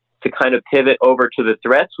 And to kind of pivot over to the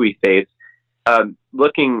threats we face,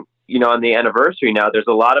 looking on the anniversary now, there's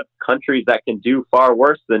a lot of countries that can do far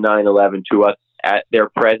worse than 9/11 to us at their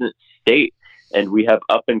present state. And we have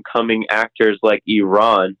up and coming actors like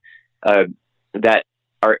Iran that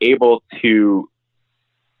are able to,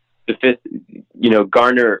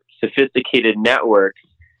 garner sophisticated networks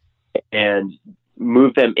and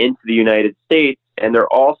move them into the United States. And they're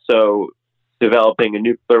also developing a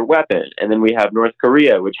nuclear weapon. And then we have North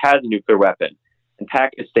Korea, which has a nuclear weapon, and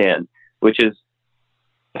Pakistan, which is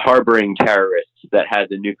harboring terrorists that has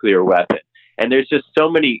a nuclear weapon. And there's just so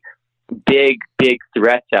many big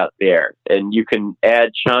threats out there. And you can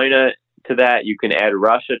add China to that. You can add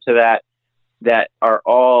Russia to that are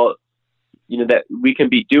all, that we can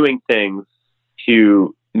be doing things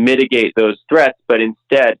to mitigate those threats. But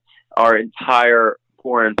instead, our entire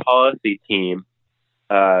foreign policy team,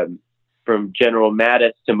 from General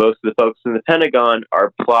Mattis to most of the folks in the Pentagon,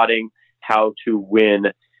 are plotting how to win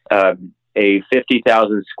a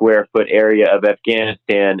 50,000 square foot area of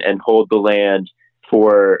Afghanistan and hold the land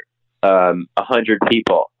for 100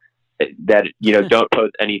 people that don't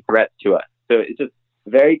pose any threats to us. So it's just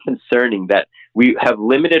very concerning that we have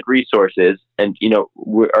limited resources, and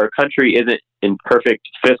our country isn't in perfect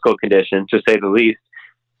fiscal condition, to say the least,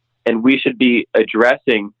 and we should be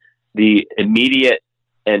addressing the immediate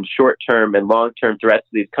and short-term and long-term threats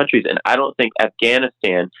to these countries. And I don't think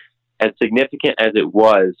Afghanistan, as significant as it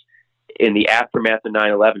was in the aftermath of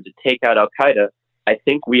 9/11 to take out Al-Qaeda, I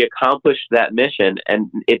think we accomplished that mission,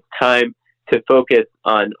 and it's time to focus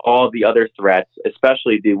on all the other threats,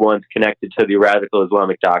 especially the ones connected to the radical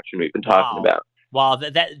Islamic doctrine we've been talking about. Wow,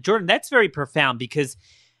 that Jordan, that's very profound, because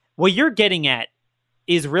what you're getting at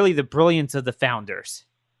is really the brilliance of the founders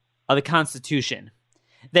of the Constitution.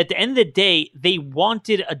 That at the end of the day, they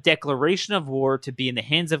wanted a declaration of war to be in the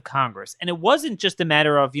hands of Congress. And it wasn't just a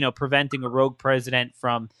matter of, preventing a rogue president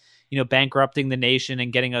from, bankrupting the nation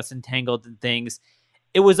and getting us entangled in things.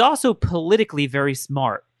 It was also politically very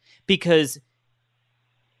smart because,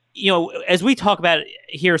 as we talk about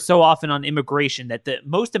here so often on immigration, that the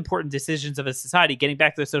most important decisions of a society, getting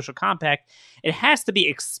back to the social compact, it has to be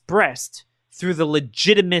expressed through the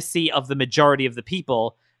legitimacy of the majority of the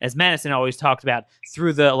people, as Madison always talked about,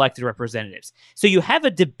 through the elected representatives. So you have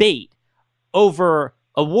a debate over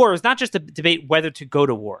a war. It's not just a debate whether to go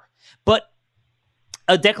to war, but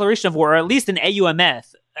a declaration of war, or at least an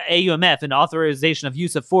AUMF, an authorization of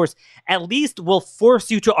use of force, at least will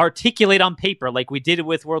force you to articulate on paper, like we did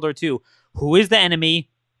with World War II, who is the enemy,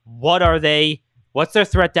 what are they, what's their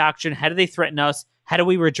threat doctrine, how do they threaten us, how do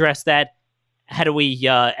we redress that, how do we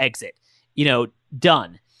exit?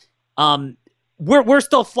 Done. We're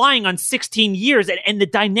still flying on 16 years, and the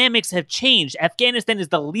dynamics have changed. Afghanistan is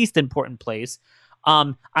the least important place.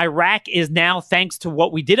 Iraq is now, thanks to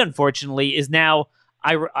what we did, unfortunately, is now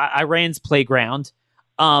Iran's playground.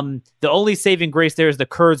 The only saving grace there is the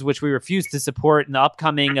Kurds, which we refuse to support in the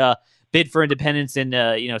upcoming bid for independence in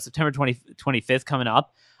September 25th coming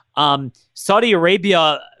up. Saudi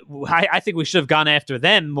Arabia, I think we should have gone after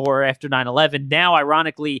them more after 9/11. Now,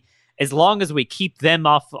 ironically, as long as we keep them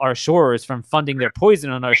off our shores from funding their poison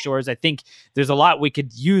on our shores, I think there's a lot we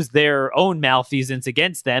could use their own malfeasance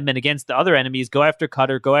against them and against the other enemies. Go after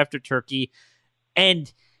Qatar, go after Turkey.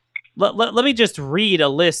 And let me just read a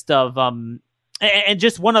list of, and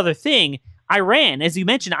just one other thing. Iran, as you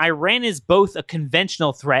mentioned, Iran is both a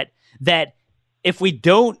conventional threat that if we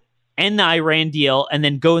don't end the Iran deal and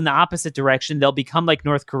then go in the opposite direction, they'll become like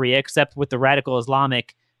North Korea, except with the radical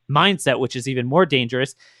Islamic mindset, which is even more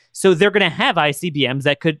dangerous. So they're going to have ICBMs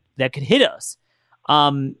that could hit us.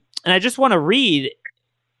 And I just want to read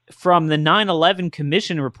from the 9/11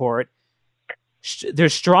 Commission report.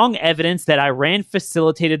 There's strong evidence that Iran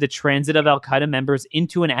facilitated the transit of al-Qaeda members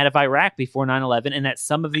into and out of Iraq before 9/11, and that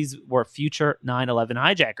some of these were future 9/11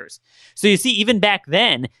 hijackers. So you see, even back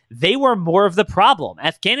then, they were more of the problem.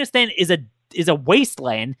 Afghanistan is a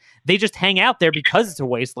wasteland. They just hang out there because it's a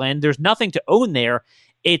wasteland. There's nothing to own there.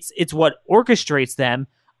 It's what orchestrates them.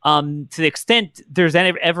 To the extent there's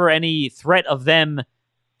ever any threat of them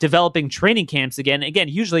developing training camps again,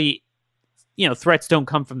 usually, threats don't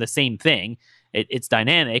come from the same thing. It's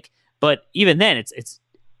dynamic, but even then, it's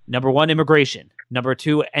number one, immigration. Number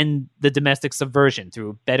two, end the domestic subversion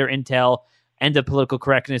through better intel, end of political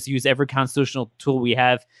correctness, use every constitutional tool we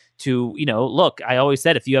have to, look, I always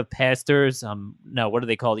said, if you have pastors, what are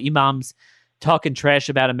they called? Imams talking trash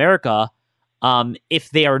about America, if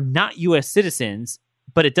they are not U.S. citizens,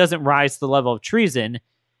 but it doesn't rise to the level of treason,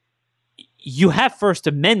 you have First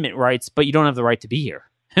Amendment rights, but you don't have the right to be here.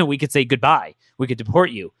 And we could say goodbye. We could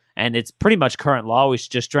deport you. And it's pretty much current law. We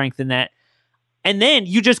should just strengthen that. And then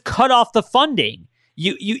you just cut off the funding.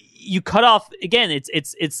 You cut off, again, it's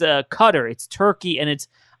Qatar, it's Turkey, and it's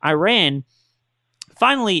Iran.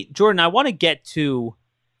 Finally, Jordan, I want to get to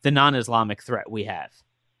the non-Islamic threat we have.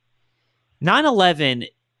 9/11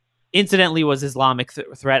 incidentally was Islamic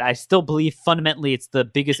threat. I still believe fundamentally it's the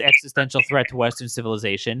biggest existential threat to Western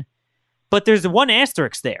civilization. But there's one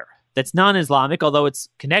asterisk there that's non-Islamic, although it's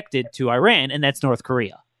connected to Iran, and that's North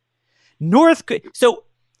Korea. So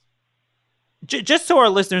just so our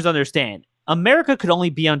listeners understand, America could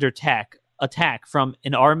only be under attack from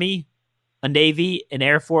an army, a navy, an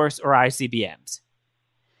air force, or ICBMs.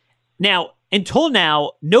 Now, until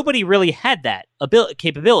now, nobody really had that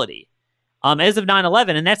capability. As of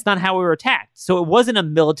 9/11, and that's not how we were attacked. So it wasn't a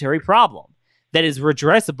military problem that is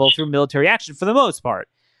redressable through military action for the most part,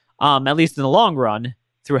 at least in the long run,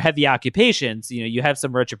 through heavy occupations. You have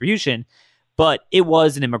some retribution, but it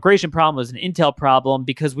was an immigration problem, it was an intel problem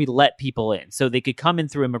because we let people in, so they could come in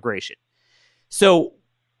through immigration. So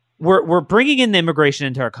we're bringing in the immigration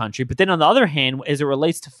into our country, but then on the other hand, as it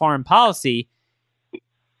relates to foreign policy,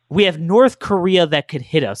 we have North Korea that could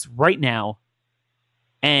hit us right now,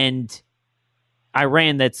 and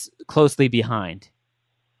Iran that's closely behind.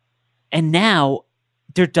 And now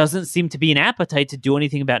there doesn't seem to be an appetite to do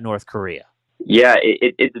anything about North Korea. Yeah,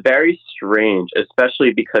 it's very strange,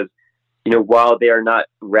 especially because, while they are not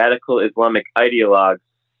radical Islamic ideologues,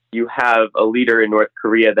 you have a leader in North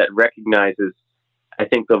Korea that recognizes, I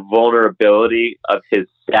think, the vulnerability of his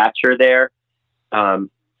stature there.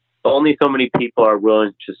 Only so many people are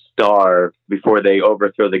willing to starve before they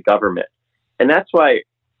overthrow the government. And that's why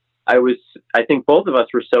I think both of us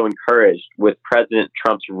were so encouraged with President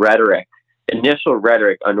Trump's initial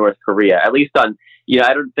rhetoric on North Korea, at least on,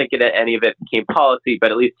 I don't think any of it became policy,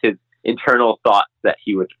 but at least his internal thoughts that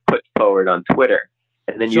he would put forward on Twitter.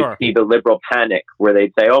 And then you see the liberal panic where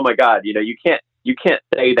they'd say, oh my God, you can't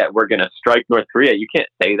say that we're going to strike North Korea. You can't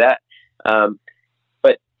say that.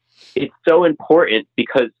 But it's so important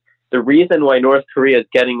because the reason why North Korea is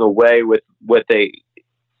getting away with what they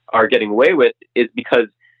are getting away with is because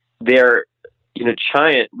their,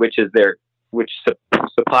 China, which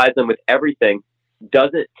supplies them with everything,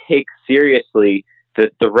 doesn't take seriously the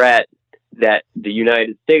threat that the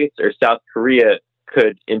United States or South Korea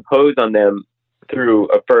could impose on them through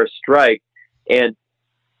a first strike. And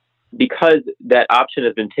because that option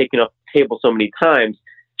has been taken off the table so many times,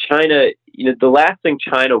 China, the last thing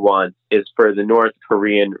China wants is for the North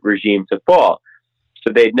Korean regime to fall.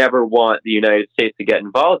 So they'd never want the United States to get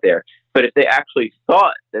involved there. But if they actually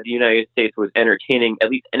thought that the United States was at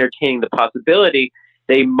least entertaining the possibility,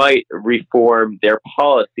 they might reform their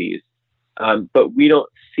policies. But we don't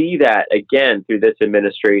see that again through this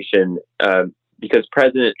administration because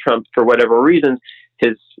President Trump, for whatever reasons,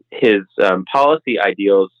 his policy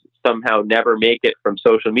ideals somehow never make it from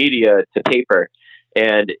social media to paper.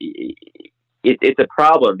 And it's a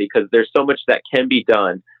problem because there's so much that can be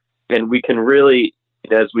done. And we can really,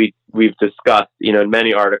 as we've discussed, in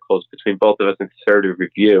many articles between both of us in Conservative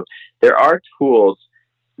Review, there are tools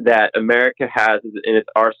that America has in its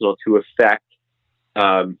arsenal to affect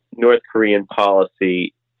North Korean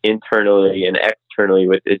policy internally and externally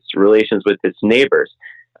with its relations with its neighbors.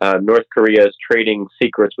 North Korea is trading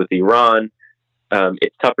secrets with Iran.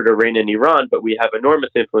 It's tougher to rein in Iran, but we have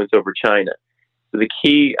enormous influence over China. So the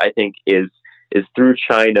key, I think, is through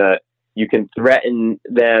China. You can threaten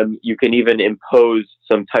them. You can even impose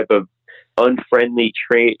some type of unfriendly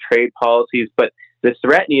trade policies, but the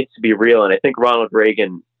threat needs to be real. And I think Ronald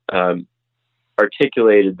Reagan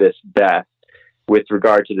articulated this best with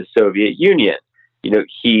regard to the Soviet Union.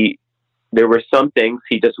 There were some things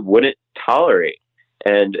he just wouldn't tolerate,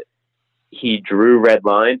 and he drew red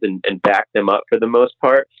lines and backed them up for the most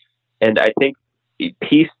part. And I think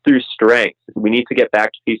peace through strength. We need to get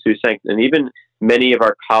back to peace through strength. And even many of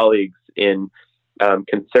our colleagues in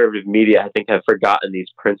conservative media, I think, have forgotten these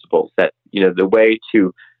principles that, the way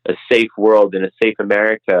to a safe world and a safe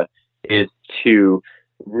America is to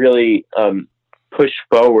really push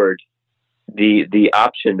forward the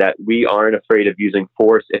option that we aren't afraid of using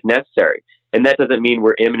force if necessary. And that doesn't mean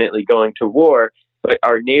we're imminently going to war, but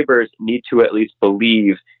our neighbors need to at least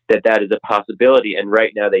believe that that is a possibility. And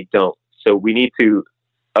right now they don't. So we need to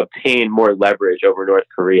obtain more leverage over North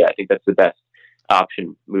Korea. I think that's the best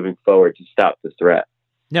option moving forward to stop the threat.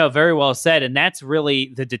 No, very well said. And that's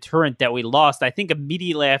really the deterrent that we lost. I think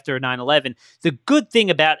immediately after 9/11, the good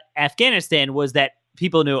thing about Afghanistan was that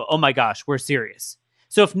people knew, oh my gosh, we're serious.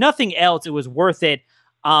 So if nothing else, it was worth it.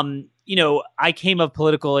 I came of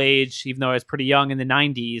political age, even though I was pretty young in the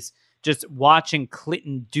 90s, just watching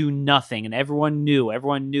Clinton do nothing. And everyone knew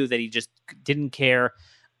that he just didn't care.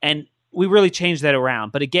 And we really changed that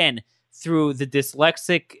around. But again, through the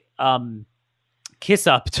dyslexic kiss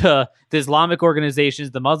up to the Islamic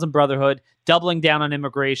organizations, the Muslim Brotherhood, doubling down on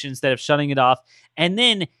immigration instead of shutting it off, and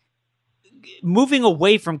then moving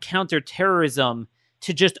away from counterterrorism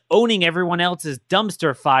to just owning everyone else's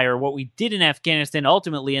dumpster fire, what we did in Afghanistan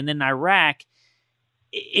ultimately, and then Iraq,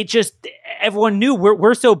 it just, everyone knew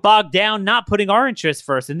we're so bogged down not putting our interests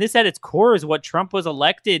first. And this at its core is what Trump was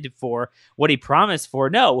elected for, what he promised for.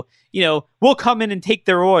 No, we'll come in and take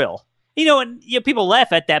their oil. People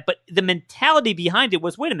laugh at that, but the mentality behind it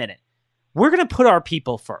was, wait a minute, we're going to put our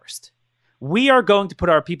people first. We are going to put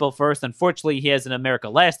our people first. Unfortunately, he has an America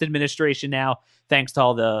Last administration now, thanks to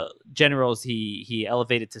all the generals he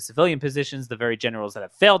elevated to civilian positions, the very generals that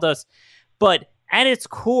have failed us. But at its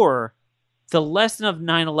core, the lesson of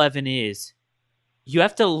 9/11 is you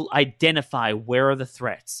have to identify where are the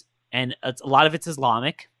threats. And a lot of it's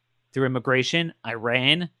Islamic through immigration,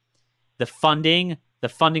 Iran, the funding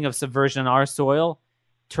of subversion on our soil,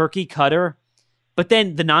 Turkey, Qatar. But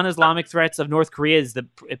then the non-Islamic threats of North Korea is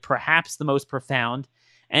perhaps the most profound.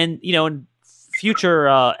 And, in future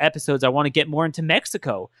episodes, I want to get more into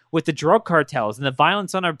Mexico with the drug cartels and the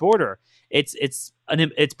violence on our border. It's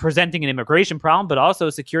presenting an immigration problem, but also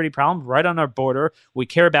a security problem right on our border. We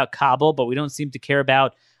care about Kabul, but we don't seem to care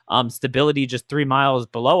about stability just 3 miles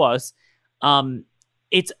below us.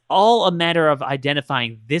 It's all a matter of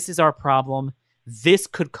identifying this is our problem. This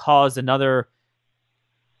could cause another,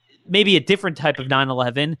 maybe a different type of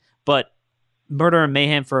 9/11, but murder and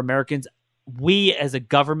mayhem for Americans. We as a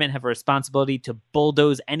government have a responsibility to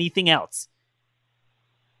bulldoze anything else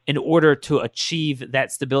in order to achieve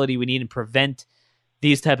that stability we need and prevent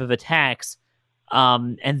these type of attacks.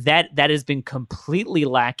 And that has been completely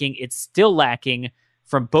lacking. It's still lacking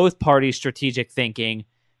from both parties' strategic thinking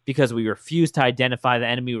because we refuse to identify the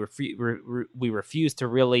enemy. We refuse to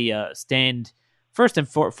really stand first and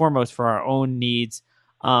foremost for our own needs.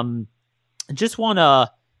 Just want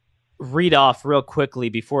to read off real quickly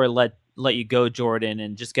before I let you go, Jordan,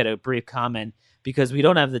 and just get a brief comment because we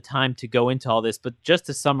don't have the time to go into all this. But just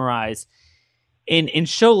to summarize, in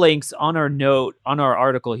show links on our note, on our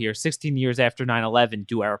article here, 16 years after 9/11,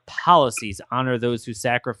 do our policies honor those who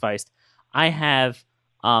sacrificed? I have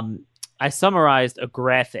I summarized a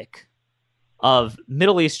graphic of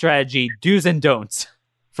Middle East strategy do's and don'ts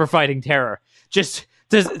for fighting terror. Just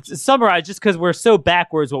to summarize, just because we're so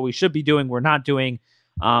backwards, what we should be doing, we're not doing.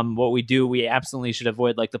 What we do, we absolutely should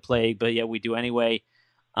avoid like the plague, but yeah, we do anyway.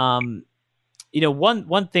 One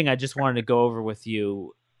thing I just wanted to go over with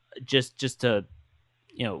you, just to,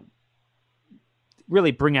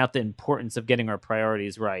 really bring out the importance of getting our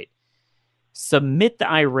priorities right. Submit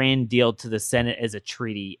the Iran deal to the Senate as a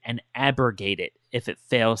treaty and abrogate it if it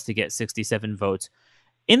fails to get 67 votes.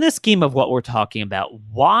 In the scheme of what we're talking about,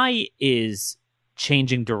 why is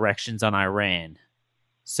changing directions on Iran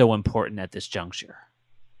so important at this juncture?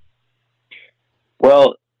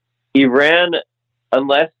 Well, Iran,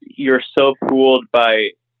 unless you're so fooled by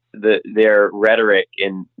their rhetoric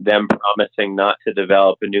in them promising not to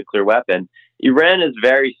develop a nuclear weapon, Iran is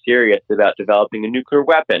very serious about developing a nuclear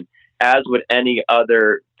weapon, as would any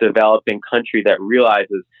other developing country that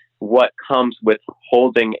realizes what comes with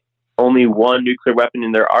holding only one nuclear weapon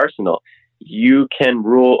in their arsenal. You can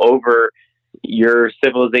rule over your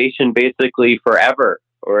civilization basically forever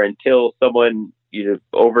or until someone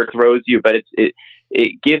overthrows you, but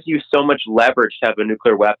it gives you so much leverage to have a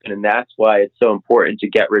nuclear weapon, and that's why it's so important to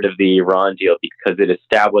get rid of the Iran deal, because it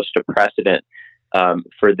established a precedent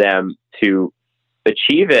for them to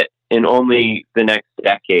achieve it in only the next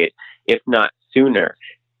decade, if not sooner.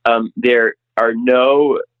 There are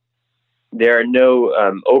no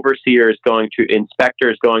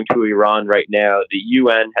inspectors going to Iran right now. The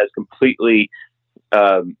UN has completely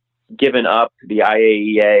given up the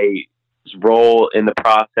IAEA's role in the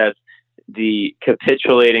process. The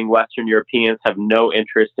capitulating Western Europeans have no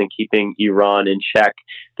interest in keeping Iran in check.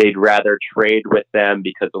 They'd rather trade with them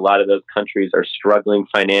because a lot of those countries are struggling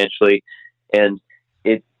financially. And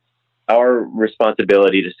it's our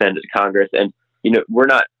responsibility to send it to Congress. And, we're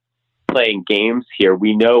not playing games here.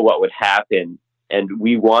 We know what would happen, and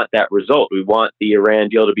we want that result. We want the Iran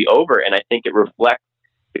deal to be over. And I think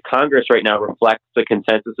the Congress right now reflects the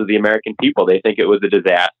consensus of the American people. They think it was a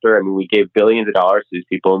disaster. I mean, we gave billions of dollars to these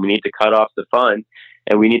people, and we need to cut off the funds,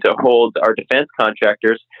 and we need to hold our defense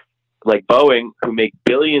contractors like Boeing, who make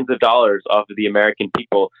billions of dollars off of the American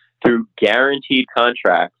people through guaranteed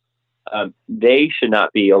contracts. They should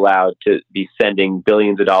not be allowed to be sending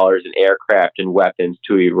billions of dollars in aircraft and weapons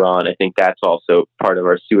to Iran. I think that's also part of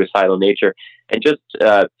our suicidal nature. And just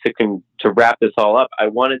to wrap this all up, I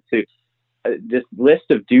wanted to. This list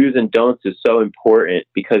of do's and don'ts is so important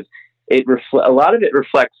because a lot of it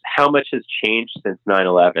reflects how much has changed since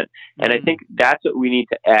 9/11. And I think that's what we need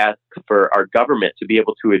to ask for our government to be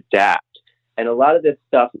able to adapt. And a lot of this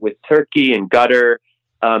stuff with Turkey and Qatar,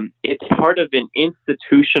 it's part of an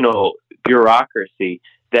institutional bureaucracy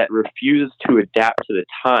that refuses to adapt to the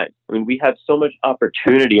time. I mean, we have so much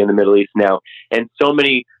opportunity in the Middle East now and so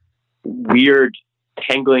many weird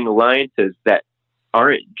tangling alliances that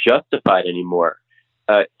aren't justified anymore.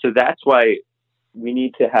 So that's why we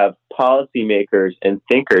need to have policymakers and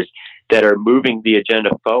thinkers that are moving the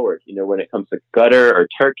agenda forward. When it comes to Qatar or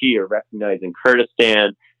Turkey or recognizing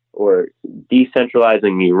Kurdistan or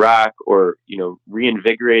decentralizing Iraq or,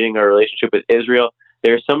 reinvigorating our relationship with Israel,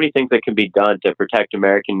 there are so many things that can be done to protect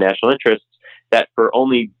American national interests that for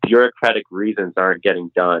only bureaucratic reasons aren't getting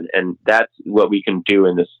done. And that's what we can do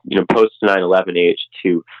in this, post 9/11 age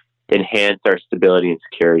to enhance our stability and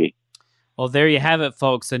security. Well, there you have it,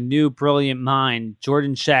 folks. A new brilliant mind,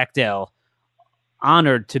 Jordan Schachtel,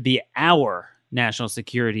 honored to be our national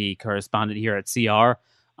security correspondent here at CR,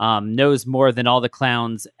 knows more than all the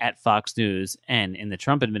clowns at Fox News and in the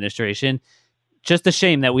Trump administration. Just a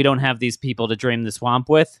shame that we don't have these people to drain the swamp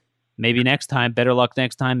with. Maybe next time, better luck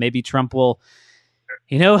next time. Maybe Trump will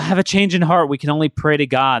have a change in heart. We can only pray to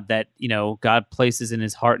God that, God places in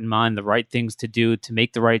his heart and mind the right things to do, to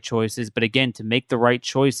make the right choices. But again, to make the right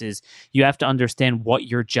choices, you have to understand what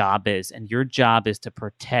your job is. And your job is to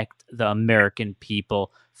protect the American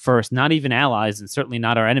people first, not even allies, and certainly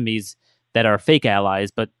not our enemies that are fake allies,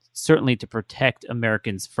 but certainly to protect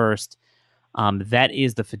Americans first. That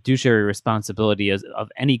is the fiduciary responsibility of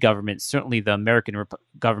any government, certainly the American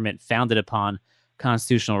government founded upon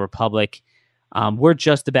constitutional republic. We're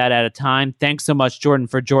just about out of time. Thanks so much, Jordan,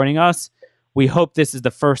 for joining us. We hope this is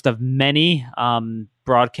the first of many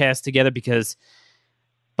broadcasts together, because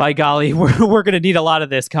by golly, we're going to need a lot of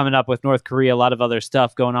this coming up with North Korea, a lot of other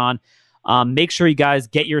stuff going on. Make sure you guys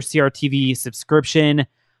get your CRTV subscription,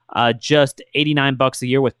 just $89 a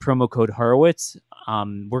year with promo code Horowitz.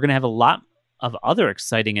 We're going to have a lot of other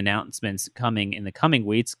exciting announcements coming in the coming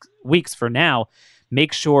weeks. For now,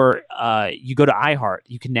 make sure you go to iHeart.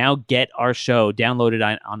 You can now get our show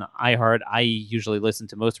downloaded on iHeart. I usually listen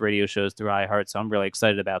to most radio shows through iHeart, so I'm really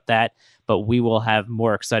excited about that. But we will have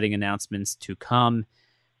more exciting announcements to come.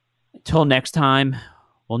 Until next time,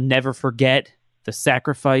 we'll never forget the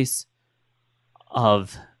sacrifice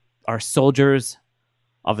of our soldiers,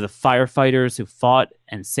 of the firefighters who fought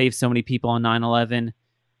and saved so many people on 9/11,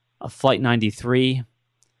 of Flight 93.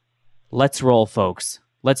 Let's roll, folks.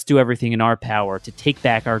 Let's do everything in our power to take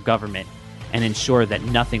back our government and ensure that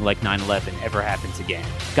nothing like 9/11 ever happens again.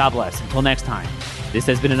 God bless. Until next time, this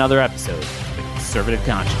has been another episode of The Conservative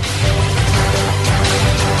Conscience.